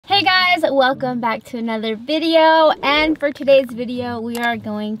Hey guys, welcome back to another video, and for today's video we are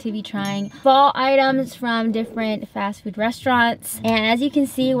going to be trying fall items from different fast food restaurants. And as you can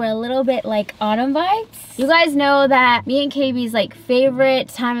see, we're a little bit like autumn vibes. You guys know that me and KB's like favorite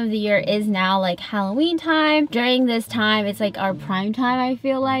time of the year is now like Halloween time. During this time it's like our prime time. I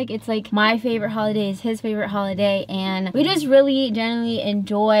feel like it's like my favorite holiday is his favorite holiday, and we just really genuinely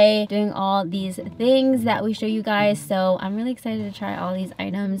enjoy doing all these things that we show you guys. So I'm really excited to try all these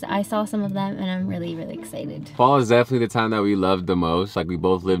items. I saw some of them and I'm really excited. Fall is definitely the time that we love the most. Like, we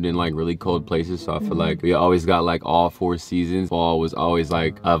both lived in like really cold places, so I feel like we always got like all 4 seasons. Fall was always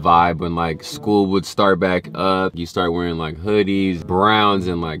like a vibe when like school would start back up. You start wearing like hoodies, browns,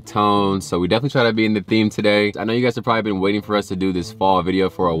 and like tones. So we definitely try to be in the theme today. I know you guys have probably been waiting for us to do this fall video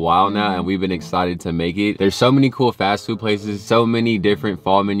for a while now, and we've been excited to make it. There's so many cool fast food places, so many different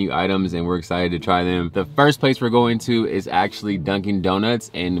fall menu items, and we're excited to try them. The first place we're going to is actually Dunkin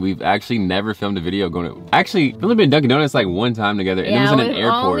Donuts, and we've actually never filmed a video going to, actually we've only been to Dunkin Donuts like one time together, and it was in an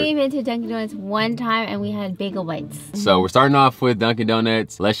airport. We've only been to Dunkin Donuts one time and we had bagel bites. So we're starting off with Dunkin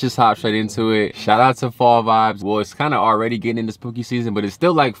Donuts. Let's just hop straight into it. Shout out to fall vibes. Well, it's kind of already getting into spooky season, but it's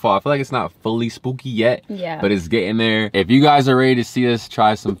still like fall. I feel like it's not fully spooky yet, but it's getting there. If you guys are ready to see us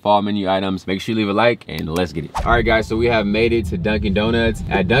try some fall menu items, make sure you leave a like and let's get it. All right guys, so we have made it to Dunkin Donuts.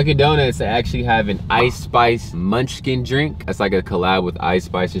 At Dunkin Donuts, they actually have an Ice Spice Munchkin drink. That's like a collab with Ice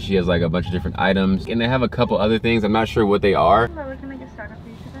Spice, and she has like a bunch of different items, and they have a couple other things. I'm not sure what they are. Hello, can I get started for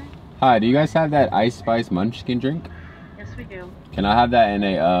you today? Hi, do you guys have that Ice Spice Munchkin drink? Yes, we do. Can I have that in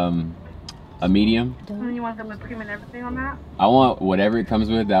a medium? And you want them with cream and everything on that? I want whatever it comes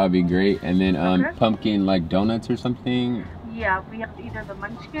with, that would be great. And then pumpkin like donuts or something. Yeah, we have either the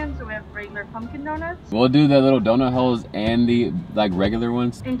Munchkins or we have regular pumpkin donuts. We'll do the little donut holes and the like regular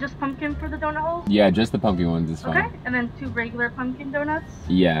ones. And just pumpkin for the donut holes? Yeah, just the pumpkin ones is fine. Okay, and then 2 regular pumpkin donuts?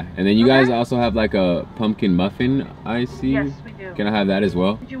 Yeah, and then you guys also have like a pumpkin muffin, I see. Yes, we do. Can I have that as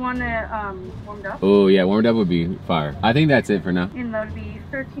well? Did you want it warmed up? Oh yeah, warmed up would be fire. I think that's it for now. And that would be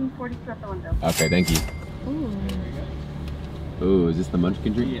 $13.42 at the window. Okay, thank you. Ooh, is this the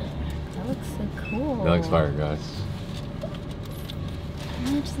Munchkin drink? Yeah. That looks so cool. That looks fire, guys.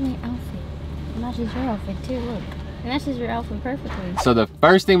 It matches my outfit. It matches your outfit too, look. It matches your outfit perfectly. So the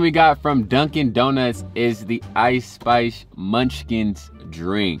first thing we got from Dunkin Donuts is the Ice Spice Munchkins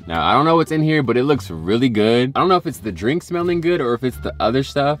drink. Now, I don't know what's in here, but it looks really good. I don't know if it's the drink smelling good or if it's the other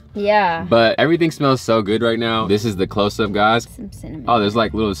stuff. Yeah. But everything smells so good right now. This is the close-up, guys. Some cinnamon. Oh, there's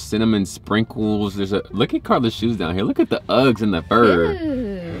like little cinnamon sprinkles. There's a, look at Karla's shoes down here. Look at the Uggs and the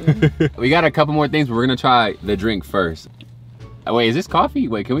fur. We got a couple more things, but we're gonna try the drink first. Oh, wait, is this coffee?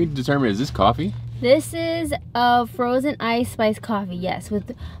 Wait, can we determine, is this coffee? This is a frozen ice spice coffee, yes,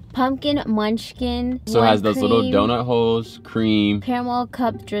 with pumpkin munchkin. So it has those little donut holes, cream, caramel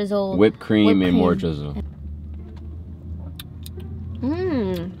cup drizzle, whipped cream, and more drizzle.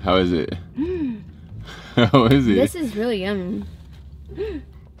 How is it? How is it? This is really yummy.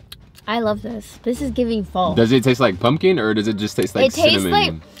 I love this. This is giving fall. Does it taste like pumpkin, or does it just taste like cinnamon? It tastes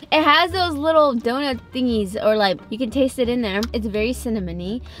like, it has those little donut thingies, or like, you can taste it in there. It's very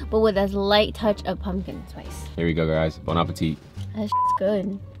cinnamony, but with a light touch of pumpkin spice. Here we go, guys. Bon appetit. That shit's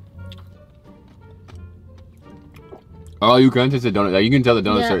good. Oh, you can taste the donut. Like, you can tell the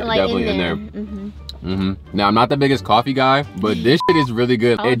donuts are like definitely in there. Now, I'm not the biggest coffee guy, but this shit is really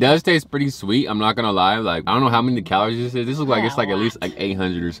good. It does taste pretty sweet, I'm not gonna lie. Like, I don't know how many calories this is. This looks like it's like at least like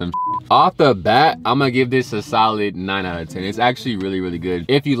 800 or something. Off the bat, I'm gonna give this a solid 9 out of 10. It's actually really good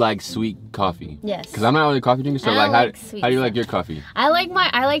if you like sweet coffee. Yes. Because I'm not really a coffee drinker, so like how do you like your coffee? I like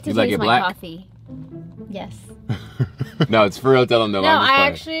to taste my coffee. Yes. No, it's for real. Tell them though. No, I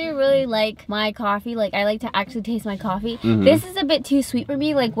actually really like my coffee. Like, I like to actually taste my coffee. This is a bit too sweet for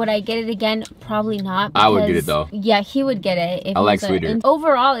me. Like, would I get it again? Probably not. I would get it though. Yeah, he would get it. If I like sweeter. And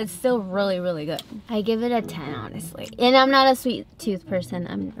overall, it's still really good. I give it a 10, honestly. And I'm not a sweet tooth person.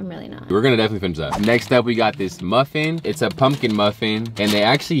 I'm really not. We're gonna definitely finish that. Next up, we got this muffin. It's a pumpkin muffin, and they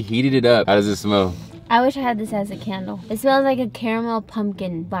actually heated it up. How does it smell? I wish I had this as a candle. It smells like a caramel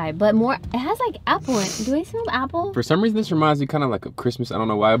pumpkin vibe, but more, it has like apple in it. Do I smell apple? For some reason, this reminds me kind of like of Christmas. I don't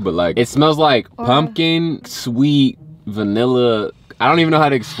know why, but like, it smells like pumpkin, sweet, vanilla. I don't even know how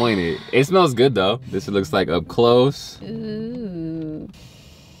to explain it. It smells good though. This looks like up close. Ooh.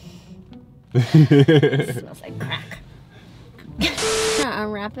 It smells like crack.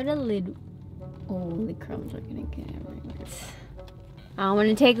 Unwrap it a little. Oh, the crumbs are gonna get everywhere. I'm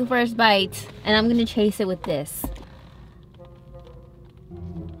gonna take the first bite, and I'm gonna chase it with this.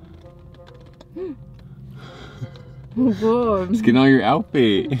 Good. Just get on your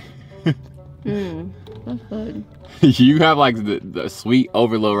outfit. That's good. You have like the sweet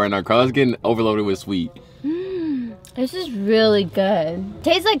overload right now. Karla's getting overloaded with sweet. This is really good.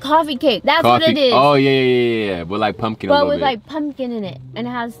 Tastes like coffee cake. That's Coffee. what it is. Oh yeah. With like pumpkin a But little with bit. like pumpkin in it. And it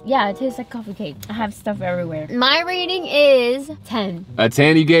has, yeah, it tastes like coffee cake. I have stuff everywhere. My rating is 10. A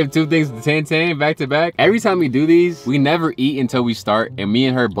 10, you gave two things to 10, 10, back to back. Every time we do these, we never eat until we start. And me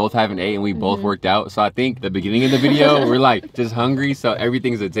and her both have an 8 and we both worked out. So I think the beginning of the video, we're like just hungry. So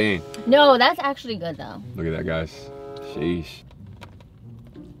everything's a 10. No, that's actually good though. Look at that, guys. Sheesh.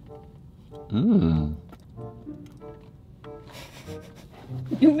 Mmm.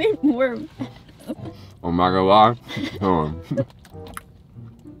 You made more. I'm not gonna lie. Hold on.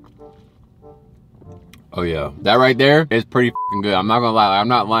 Oh yeah, that right there is pretty f***ing good. I'm not gonna lie. I'm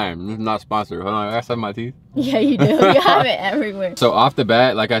not lying. This is not sponsored. Hold on, I got some in my teeth. Yeah, you do. You have it everywhere. So off the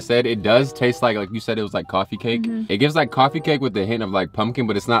bat, like I said, it does taste like you said, it was like coffee cake. It gives like coffee cake with the hint of like pumpkin,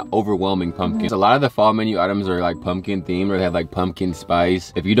 but it's not overwhelming pumpkin. A lot of the fall menu items are like pumpkin themed, or they have like pumpkin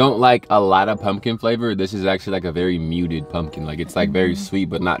spice. If you don't like a lot of pumpkin flavor, this is actually like a very muted pumpkin. Like it's like very sweet,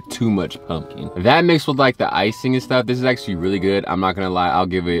 but not too much pumpkin. That mixed with like the icing and stuff, this is actually really good. I'm not gonna lie, I'll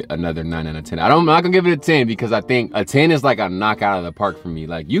give it another 9 out of 10. I'm not gonna give it a 10 because I think a 10 is like a knockout of the park for me.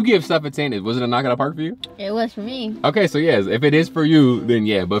 Like you give stuff a 10, was it a knockout of the park for you? It was for me. Okay, so yes, if it is for you, then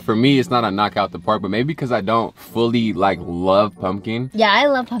yeah. But for me, it's not a knockout the park. But maybe because I don't fully like love pumpkin. Yeah, I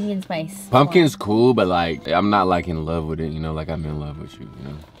love pumpkin spice. Pumpkin's cool, but like I'm not like in love with it, you know, like I'm in love with you, you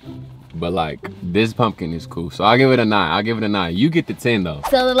know. But like this pumpkin is cool, so I'll give it a 9. I'll give it a 9. You get the 10 though.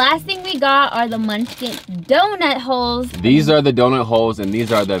 So the last thing we got are the Munchkin donut holes. These are the donut holes, and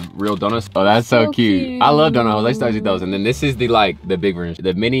these are the real donuts. Oh, that's so cute. I love donut holes. I used to eat those. And then this is the like the big version,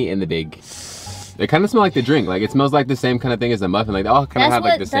 the mini and the big. They kind of smell like the drink. Like it smells like the same kind of thing as the muffin. Like they all kind of have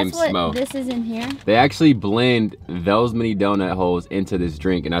like the same smell. This is in here. They actually blend those mini donut holes into this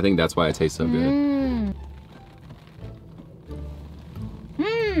drink, and I think that's why it tastes so good.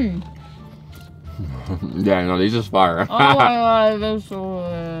 Yeah, no, these are fire. Oh my god, that's so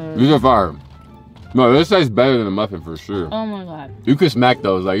good. These are fire. No, this tastes better than a muffin for sure. Oh my god. You could smack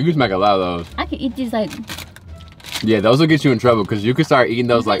those. Like you could smack a lot of those. I could eat these like. Yeah, those will get you in trouble because you could start eating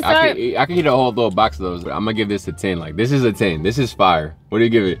those. Like I could eat a whole little box of those. But I'm gonna give this a 10. Like this is a 10. This is fire. What do you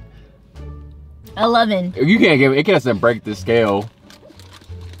give it? 11. You can't give it. It doesn't break the scale.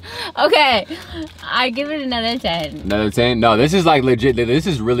 Okay, I give it another 10. Another 10? No, this is like legit. This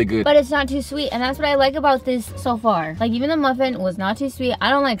is really good. But it's not too sweet, and that's what I like about this so far. Like even the muffin was not too sweet.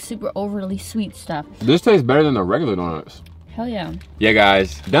 I don't like super overly sweet stuff. This tastes better than the regular donuts. Hell yeah. Yeah,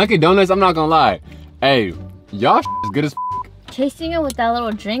 guys. Dunkin' Donuts, I'm not gonna lie. Hey, y'all is good as Tasting it with that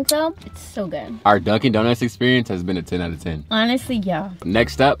little drink though, it's so good. Our Dunkin' Donuts experience has been a 10 out of 10. Honestly, yeah.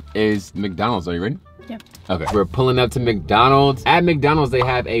 Next up is McDonald's. Are you ready? Yeah. Okay. We're pulling up to McDonald's. At McDonald's, they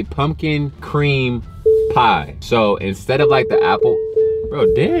have a pumpkin cream pie. So instead of like the apple,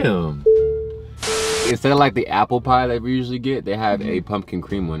 bro, damn. Instead of like the apple pie that we usually get, they have a pumpkin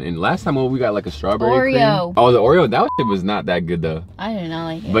cream one. And last time we got like a strawberry Oreo. cream. Oh, the Oreo, that shit was not that good though. I did not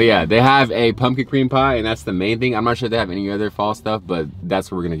like it. But yeah, they have a pumpkin cream pie, and that's the main thing. I'm not sure if they have any other fall stuff, but that's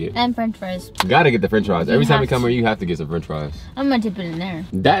what we're gonna get. And french fries. Gotta get the french fries. You Every time we have come to. here, you have to get some french fries. I'm gonna dip it in there.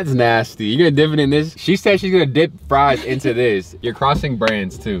 That's nasty. You're gonna dip it in this? She said she's gonna dip fries into this. You're crossing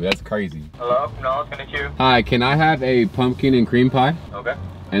brands too. That's crazy. Hello, no, can I hear you? Hi, can I have a pumpkin and cream pie? Okay.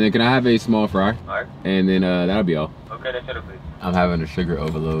 And then can I have a small fry? Alright. And then that'll be all. Okay, that's it, please. I'm having a sugar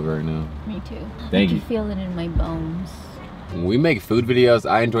overload right now. Me too. Thank I you. can feel it in my bones. When we make food videos,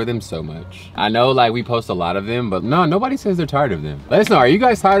 I enjoy them so much. I know like we post a lot of them, but no, nobody says they're tired of them. Let us know, are you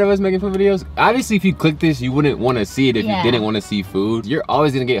guys tired of us making food videos? Obviously, if you click this, you wouldn't want to see it if you didn't want to see food. You're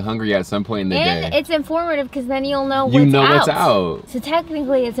always gonna get hungry at some point in the day. And it's informative because then you'll know what's You know out. what's out. So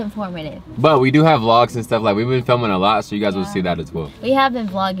technically it's informative. But we do have vlogs and stuff, like we've been filming a lot, so you guys will see that as well. We have been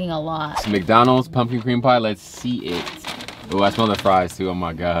vlogging a lot. It's McDonald's pumpkin cream pie, let's see it. Oh, I smell the fries too, oh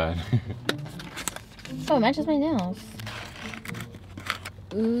my God. Oh, it matches my nails.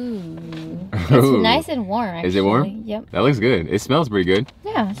 Ooh. It's Ooh. nice and warm, actually. Is it warm? Yep. That looks good. It smells pretty good.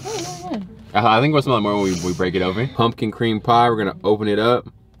 Yeah, it's really good. I think we'll smell it more when we break it open. Pumpkin cream pie, we're gonna open it up.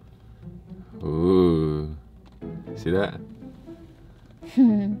 Ooh. See that?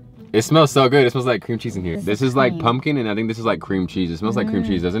 It smells so good. It smells like cream cheese in here. This is like pumpkin, and I think this is like cream cheese. It smells like cream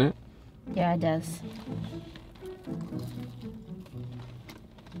cheese, doesn't it? Yeah, it does.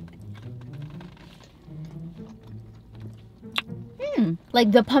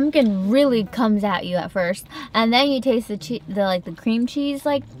 Like the pumpkin really comes at you at first, and then you taste the cream cheese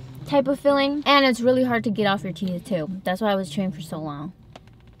like type of filling, and it's really hard to get off your teeth too. That's why I was chewing for so long.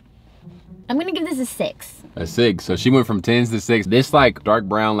 I'm gonna give this a 6. A 6. So she went from 10s to 6. This like dark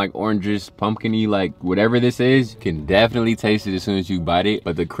brown, like orangish, pumpkin-y, like whatever this is, you can definitely taste it as soon as you bite it.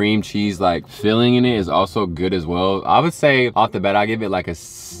 But the cream cheese like filling in it is also good as well. I would say off the bat, I give it like a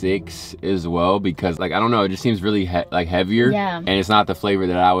 6 as well, because like, I don't know, it just seems really like heavier. Yeah. And it's not the flavor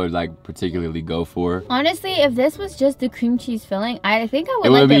that I would like particularly go for. Honestly, if this was just the cream cheese filling, I think I would It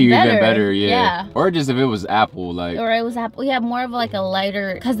like would be it even better. better, yeah. Or just if it was apple, like. Or it was apple. Yeah, more of like a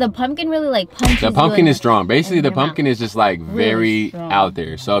lighter, because the pumpkin really like punches. The pumpkin really is strong. Basically, the your mouth. pumpkin is just like Really very strong. out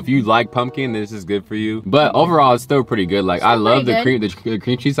there. So if you like pumpkin, this is good for you. But overall, it's still pretty good. Like I love the cream. The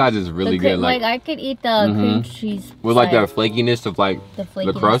cream cheese size is really good. Like I could eat the cream cheese with like the side. flakiness of like The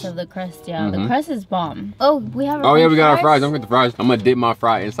flakiness crust. of the crust, yeah. The crust is bomb. Oh, we have our Oh yeah, we got our fries. fries. Don't forget the fries. I'm gonna dip my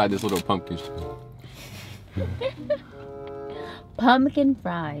fry inside this little pumpkin. Pumpkin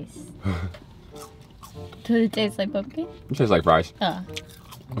fries. Does it taste like pumpkin? It tastes like fries.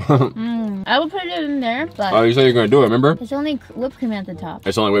 I would put it in there, but Oh, you said you're gonna do it, remember? there's only whipped cream at the top.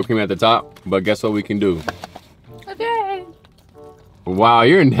 It's only whipped cream at the top, but guess what we can do? Okay. Wow,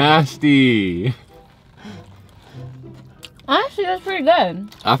 you're nasty. Honestly, that's pretty good.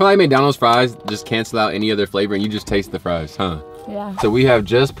 I feel like McDonald's fries just cancel out any other flavor and you just taste the fries, huh? Yeah. So we have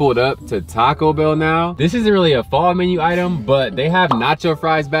just pulled up to Taco Bell now. This isn't really a fall menu item, but they have nacho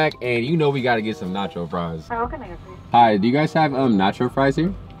fries back, and you know we gotta get some nacho fries. How can I get these? Hi, do you guys have nacho fries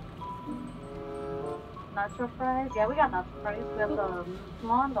here? Nacho fries? Yeah, we got nacho fries. We have the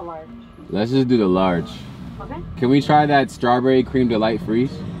small and the large. Let's just do the large. Okay? Can we try that strawberry cream delight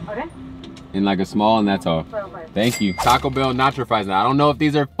freeze? Okay? In like a small, and that's all. Perfect. Thank you. Taco Bell nacho fries. Now, I don't know if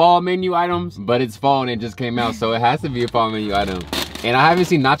these are fall menu items, but it's fall and it just came out, so it has to be a fall menu item. And I haven't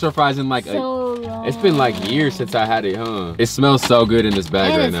seen nacho fries in like So long. it's been like years since I had it, huh? It smells so good in this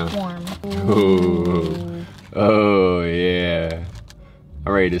bag And right it's now. warm. Ooh. Oh yeah.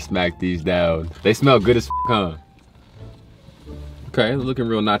 I'm ready to smack these down. They smell good as huh? Okay, looking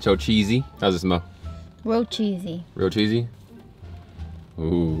real nacho cheesy. How's it smell? Real cheesy. Real cheesy?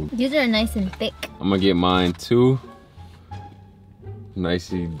 Ooh. These are nice and thick. I'm gonna get mine too.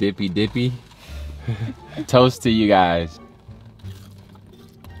 Nicey dippy. Toast to you guys.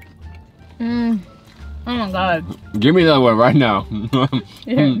 Oh my god. Give me that one right now.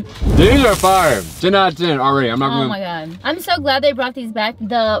 These are fire. 10 out of 10 already. I'm not Oh gonna. my god. I'm so glad they brought these back.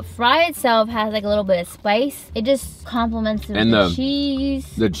 The fry itself has like a little bit of spice. It just complements with And the the-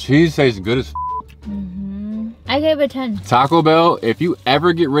 cheese. The cheese tastes good as I gave it a 10. Taco Bell, if you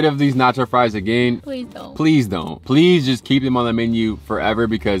ever get rid of these nacho fries again, Please don't. please don't. Please just keep them on the menu forever,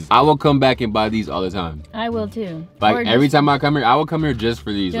 because I will come back and buy these all the time. I will too. Like Or every just- time I come here, I will come here just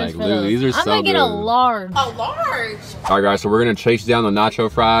for these. just Like for literally, those. these are I'm so gonna good. get a large. Alright guys, so we're gonna chase down the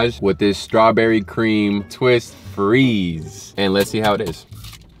nacho fries with this strawberry cream twist freeze. And let's see how it is.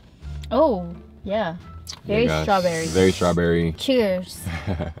 Oh, yeah. Very Gosh, strawberry. Very strawberry. Cheers.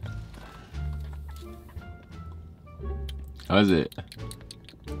 How is it?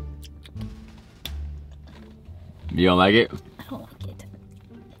 You don't like it? I don't like it.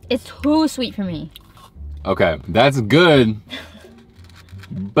 It's too sweet for me. Okay, that's good,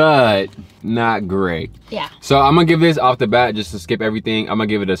 but not great. Yeah. So I'm gonna give this off the bat, just to skip everything. I'm gonna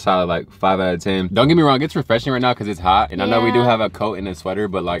give it a solid like 5 out of 10. Don't get me wrong, it's refreshing right now because it's hot. And I know we do Yeah. have a coat and a sweater,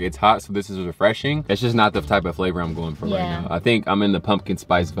 but like it's hot, so this is refreshing. It's just not the type of flavor I'm going for right Yeah. now. I think I'm in the pumpkin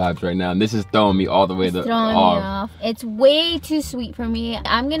spice vibes right now, and this is throwing me all the way Throwing me off. off. It's way too sweet for me.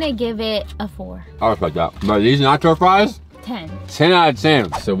 I'm gonna give it a 4. I respect that. But these nacho fries, 10. 10 out of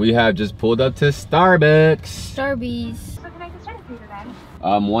 10. So we have just pulled up to Starbucks. Starbies. So can I get started for you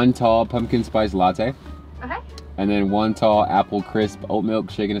today? One tall pumpkin spice latte. Okay? And then one tall apple crisp oat milk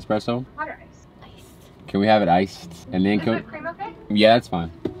shaken espresso. Hot or ice? Nice. Can we have it iced? And then Is can whipped cream okay? yeah, that's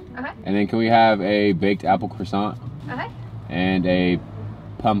fine. Okay? And then can we have a baked apple croissant Okay? and a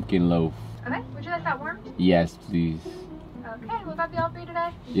pumpkin loaf? Okay? Would you like that warmed? Yes, please. Okay, will that be all for you today?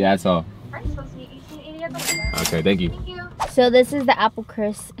 Yeah, that's all. Alright, so see 1880 at the window. Okay, thank you. Thank you. So this is the apple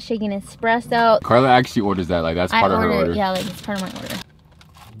crisp shaken espresso. Carla actually orders that. Like that's part of her order. Yeah, like it's part of my order.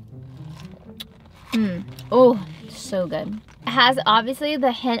 Oh, so good. It has obviously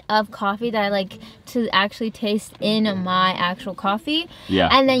the hint of coffee that I like to actually taste in my actual coffee. Yeah.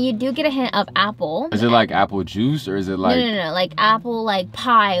 And then you do get a hint of apple. Is it like apple juice or is it like? No, like apple, like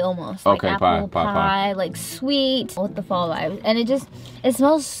pie almost. Okay, like pie, apple pie. like sweet with the fall vibes. And it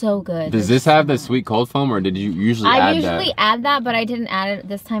smells so good. Does this have the sweet cold foam, or did you usually I add usually that? add that, but I didn't add it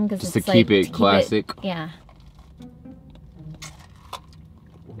this time because Just it's to keep like, it classic? Yeah.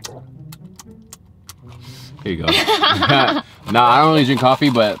 Here you go. Nah, I don't really drink coffee,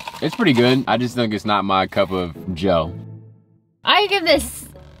 but it's pretty good. I just think it's not my cup of joe. I give this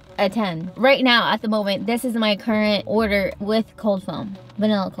a 10. Right now, at the moment, this is my current order with cold foam.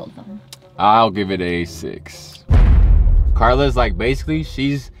 Vanilla cold foam. I'll give it a 6. Karla's like basically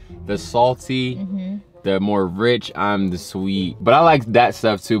she's the salty, the more rich, I'm the sweet. But I like that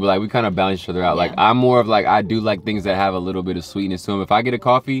stuff too, but like we kind of balance each other out. Yeah. Like I'm more of like, I do like things that have a little bit of sweetness to them. If I get a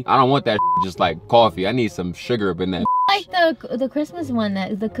coffee, I don't want that just like coffee. I need some sugar up in that. Like the Christmas one,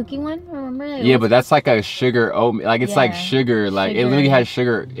 the cookie one, remember? Yeah, but that's like a sugar oatmeal. Like it's like sugar, like it literally has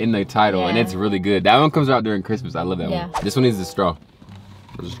sugar in the title and it's really good. That one comes out during Christmas. I love that one. This one needs the straw.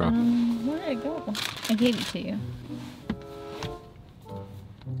 Where's the straw? Where did it go? I gave it to you.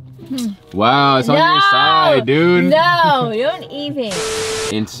 Wow, it's on your side, dude. No, don't even.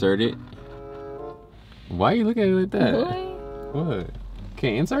 Insert it. Why are you looking at it like that? Boy. What?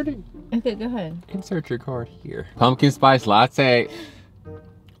 Can't insert it? Okay, go ahead. Insert your card here. Pumpkin spice latte.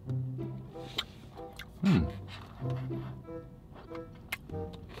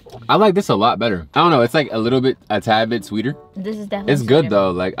 I like this a lot better. I don't know, it's like a tad bit sweeter. This is definitely It's good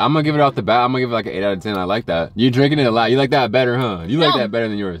though. Like I'm gonna give it off the bat, I'm gonna give it like an 8 out of 10. I like that. You're drinking it a lot. You like that better, huh? You like that better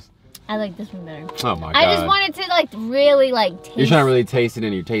than yours. I like this one better. Oh my god. I just wanted to like really like taste. You're trying to really taste it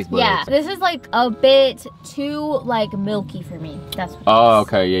in your taste buds. Yeah, this is like a bit too like milky for me. That's what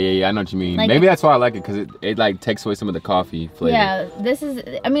okay, yeah, I know what you mean. Like, maybe that's why I like it, because it like takes away some of the coffee flavor. Yeah, this is,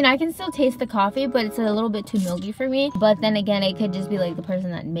 I mean, I can still taste the coffee, but it's a little bit too milky for me. But then again, it could just be like the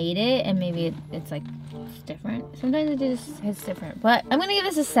person that made it, and maybe it's like it's different. Sometimes it's different. But I'm gonna give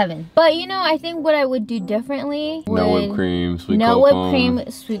this a 7. But you know, I think what I would do differently would no whipped cream, sweet no cold whipped foam,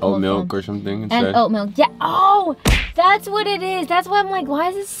 cream, sweet cold oat milk foam. or something instead. And oat milk. Yeah. Oh, that's what it is. That's why I'm like, why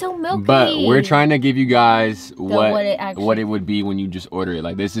is it so milky? But we're trying to give you guys what it would be when you just order it.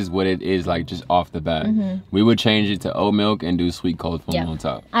 Like this is what it is like just off the bat. We would change it to oat milk and do sweet cold foam on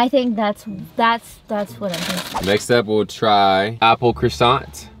top. I think that's what I'm thinking. Next up, we'll try apple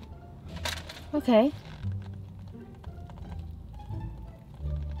croissant. Okay.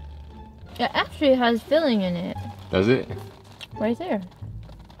 It actually has filling in it. Does it? Right there.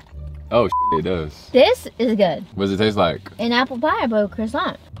 Oh, it does. This is good. What does it taste like? An apple pie, but a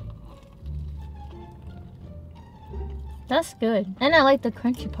croissant. That's good. And I like the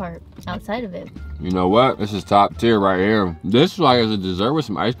crunchy part outside of it. You know what? This is top tier right here. This like as a dessert with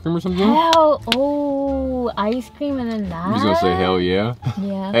some ice cream or something? Oh, ice cream and then that? I'm just gonna say hell yeah.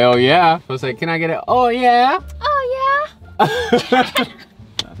 Yeah. Hell yeah. So say, can I get it? Oh yeah. Oh yeah.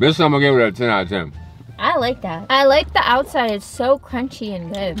 This time I'm gonna give it a 10 out of 10. I like that. I like the outside. It's so crunchy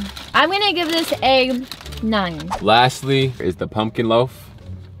and good. I'm gonna give this a 9. Lastly is the pumpkin loaf.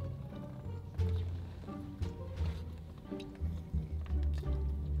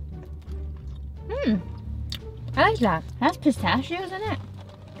 I like that. Has pistachios in it.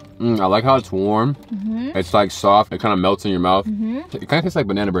 I like how it's warm. It's like soft. It kind of melts in your mouth. It kind of tastes like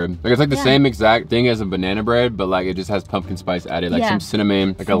banana bread. Like it's like the same exact thing as a banana bread, but like it just has pumpkin spice added, like some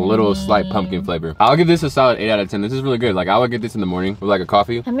cinnamon, like a little slight pumpkin flavor. I'll give this a solid 8 out of 10. This is really good. Like I would get this in the morning with like a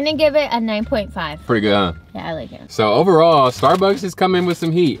coffee. I'm gonna give it a 9.5. Pretty good, huh? Yeah, I like it. So overall, Starbucks is coming with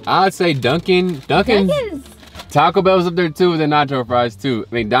some heat. I'd say Dunkin's Taco Bell's up there too with the nacho fries too.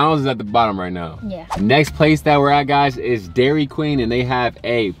 McDonald's is at the bottom right now. Yeah. Next place that we're at, guys, is Dairy Queen, and they have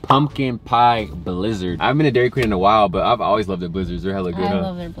a pumpkin pie blizzard. I haven't been to Dairy Queen in a while, but I've always loved their blizzards. They're hella good. I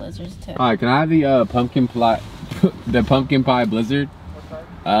love their blizzards too. All right, can I have the pumpkin pie blizzard?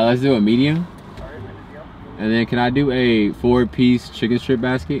 Let's do a medium. And then can I do a 4-piece chicken strip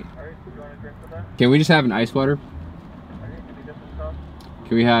basket? Can we just have an ice water?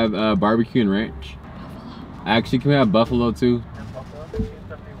 Can we have barbecue and ranch? Actually, can we have buffalo too?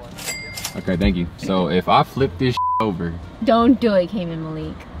 Okay, thank you. So if I flip this over. Don't do it, Cayman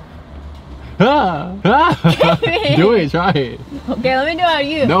Malik. Do it, try it. Okay, let me do it on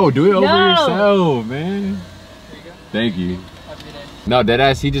you. No, do it over yourself, man. Thank you. No,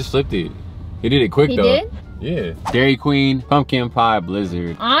 deadass, he just flipped it. He did it quick though. He did? Yeah. Dairy Queen pumpkin pie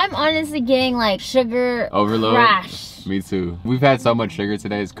blizzard. I'm honestly getting like sugar overload. Crash. Me too. We've had so much sugar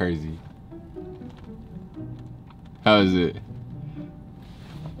today, it's crazy. How is it?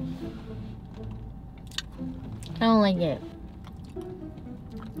 I don't like it.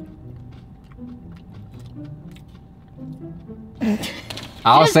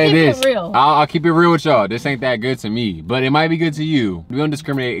 I'll say this. I'll keep it real with y'all. This ain't that good to me, but it might be good to you. We don't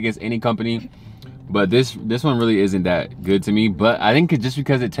discriminate against any company, but this one really isn't that good to me. But I think it's just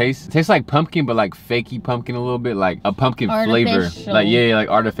because it tastes like pumpkin, but like fakey pumpkin a little bit, like a pumpkin flavor. Like like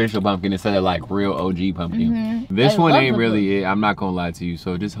artificial pumpkin instead of like real OG pumpkin. This one ain't really it. I'm not gonna lie to you.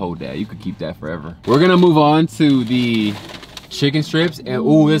 So just hold that. You could keep that forever. We're gonna move on to the chicken strips, and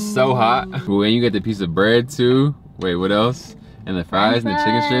ooh, it's so hot. Ooh, and you get the piece of bread too. Wait, what else? And the fries and the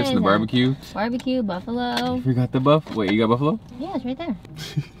chicken strips and the barbecue. Barbecue, buffalo. You forgot the buff? Wait, you got buffalo? Yeah, it's right there.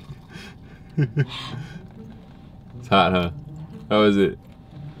 It's hot, huh? How is it?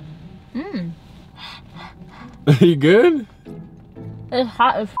 Mmm. You good? It's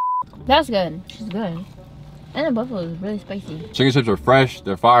hot as That's good. It's good. And the buffalo is really spicy. Chicken strips are fresh.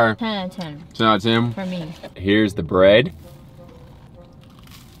 They're fire. 10 out of 10. 10 out of 10. For me. Here's the bread.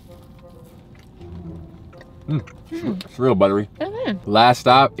 It's real buttery. Okay. Last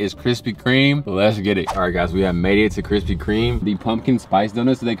stop is Krispy Kreme. Let's get it. All right, guys, we have made it to Krispy Kreme. The pumpkin spice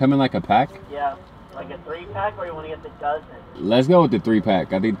donuts, do they come in like a pack? Yeah, like a 3-pack, or you want to get the dozen? Let's go with the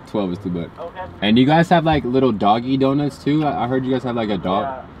 3-pack. I think 12 is too much. Okay. And you guys have like little doggy donuts too? I heard you guys have like a dog.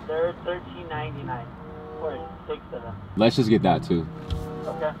 Yeah, they're $13.99 for 6 of them. Let's just get that too.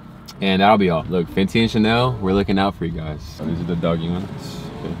 Okay. And that'll be all. Look, Fenty and Chanel, we're looking out for you guys. So these are the doggy ones.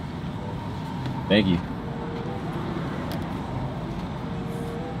 Okay. Thank you.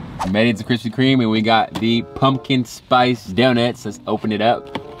 Made it to Krispy Kreme and we got the pumpkin spice donuts. Let's open it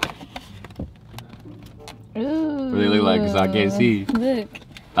up. Ooh. What do they look like? Because I can't see. Look.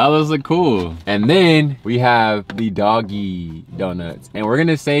 Oh, those look cool. And then we have the doggy donuts. And we're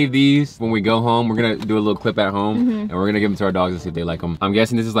gonna save these when we go home. We're gonna do a little clip at home and we're gonna give them to our dogs and see if they like them. I'm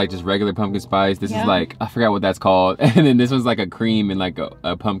guessing this is like just regular pumpkin spice. This is like, I forgot what that's called. And then this one's like a cream and like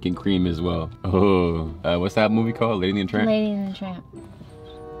a pumpkin cream as well. Oh, what's that movie called? Lady and the Tramp? Lady and the Tramp.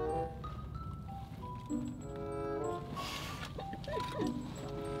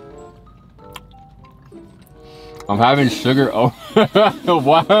 I'm having sugar. Oh,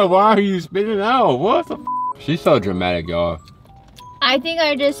 why are you spitting out? What the f? She's so dramatic, y'all. I think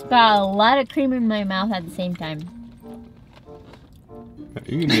I just got a lot of cream in my mouth at the same time.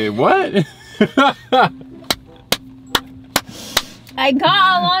 You did what? I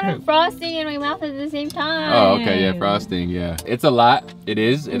got a lot of frosting in my mouth at the same time. Oh, okay, yeah, frosting, yeah. It's a lot. It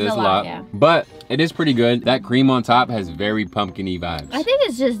is a lot. Yeah. But it is pretty good. That cream on top has very pumpkin-y vibes. I think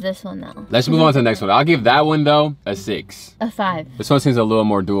it's just this one though. Let's move on to the next one. I'll give that one though a 6. A 5. This one seems a little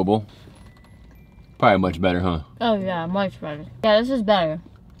more doable. Probably much better, huh? Oh yeah, much better. Yeah, this is better.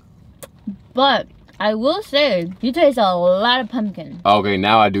 But I will say, you taste a lot of pumpkin. Okay,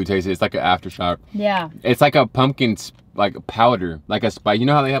 now I do taste it. It's like an aftershock. Yeah. It's like a pumpkin like powder, like a spice. You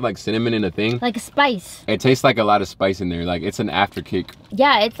know how they have like cinnamon in a thing? Like a spice. It tastes like a lot of spice in there. Like it's an after kick.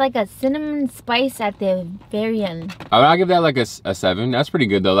 Yeah, it's like a cinnamon spice at the very end. I'll give that like a 7. That's pretty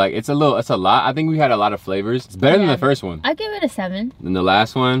good though. Like it's a lot. I think we had a lot of flavors. It's better than the first one. I give it a 7. And the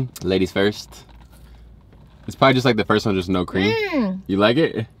last one, ladies first. It's probably just like the first one, just no cream. You like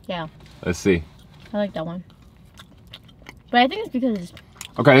it? Yeah. Let's see. I like that one. But I think it's because it's...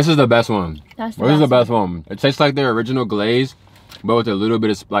 Okay, this is the best one. This is the best one. It tastes like their original glaze, but with a little bit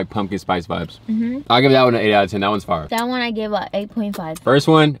of like pumpkin spice vibes. I'll give that one an 8 out of 10. That one's fire. That one I give a 8.5. First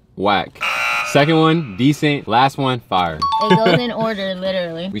one, whack. Second one, decent. Last one, fire. It goes in order,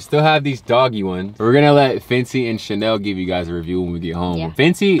 literally. We still have these doggy ones. We're gonna let Fenty and Chanel give you guys a review when we get home. Yeah.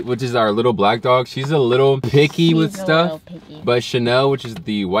 Fenty, which is our little black dog, she's a little picky with stuff. But Chanel, which is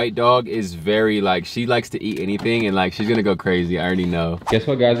the white dog, is very like, she likes to eat anything and like she's gonna go crazy. I already know. Guess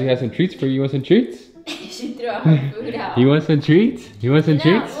what, guys? We have some treats for you. You want some treats? She threw her food out. You want some treats? You want some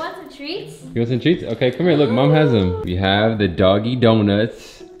treats? You want some treats? You want some treats? Okay, come here. Look, Mom has them. We have the doggy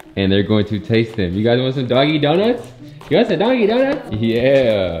donuts. And they're going to taste them. You guys want some doggy donuts? You want some doggy donuts?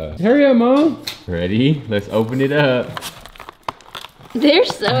 Yeah. Hurry up, Mom. Ready? Let's open it up. They're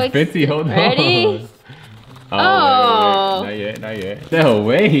so excited. Fenty, hold on. Ready? Oh. Wait. Not yet. No,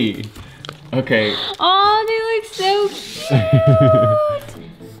 wait. Okay. Oh, they look so cute.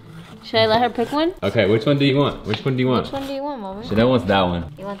 Should I let her pick one? Okay, which one do you want? Which one do you want? Which one do you want, Mama? Chanel wants that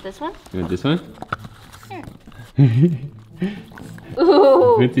one. You want this one? You want this one? Here.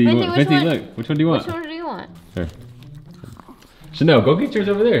 Ooh. Fenty, look. Which one do you want? Which one do you want? Here. Chanel, go get yours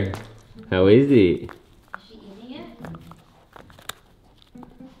over there. How is it? Is she eating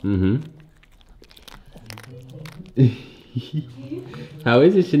it? How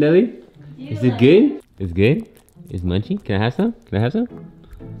is it, Chanelly? Is it good? It's good? It's munchy? Can I have some? Can I have some?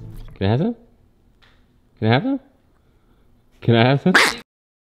 Can I have some? Can I have some? Can I have some?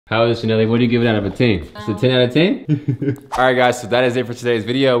 How is it, Chanelli? What do you give it out of a 10? It's a 10 out of 10? All right, guys, so that is it for today's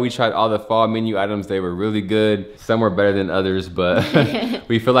video. We tried all the fall menu items. They were really good. Some were better than others, but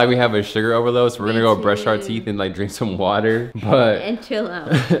we feel like we have a sugar overload, so we're gonna go brush our teeth and like drink some water. But and chill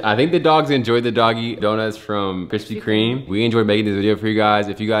out. I think the dogs enjoyed the doggy donuts from Krispy Kreme. We enjoyed making this video for you guys.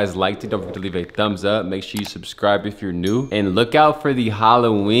 If you guys liked it, don't forget to leave a thumbs up. Make sure you subscribe if you're new. And look out for the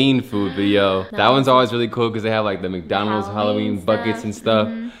Halloween food video. That one's always really cool because they have like the McDonald's Halloween buckets and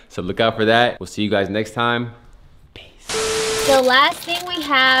stuff. So look out for that. We'll see you guys next time. Peace. So last thing we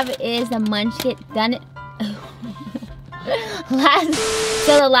have is the Munchkin Donut.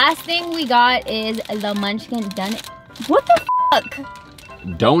 So the last thing we got is the Munchkin Donut. What the fuck?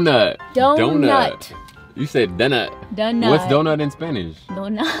 Donut. Donut. You said donut. Donut. What's donut in Spanish?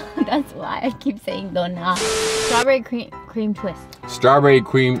 Donut. That's why I keep saying donut. Strawberry cream twist. Strawberry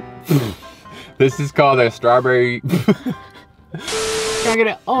cream. This is called a strawberry. Can I get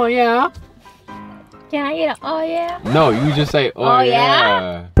it? Oh yeah. Can I get it? Oh yeah. No, you just say oh, Oh,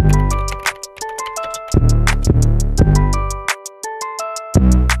 yeah?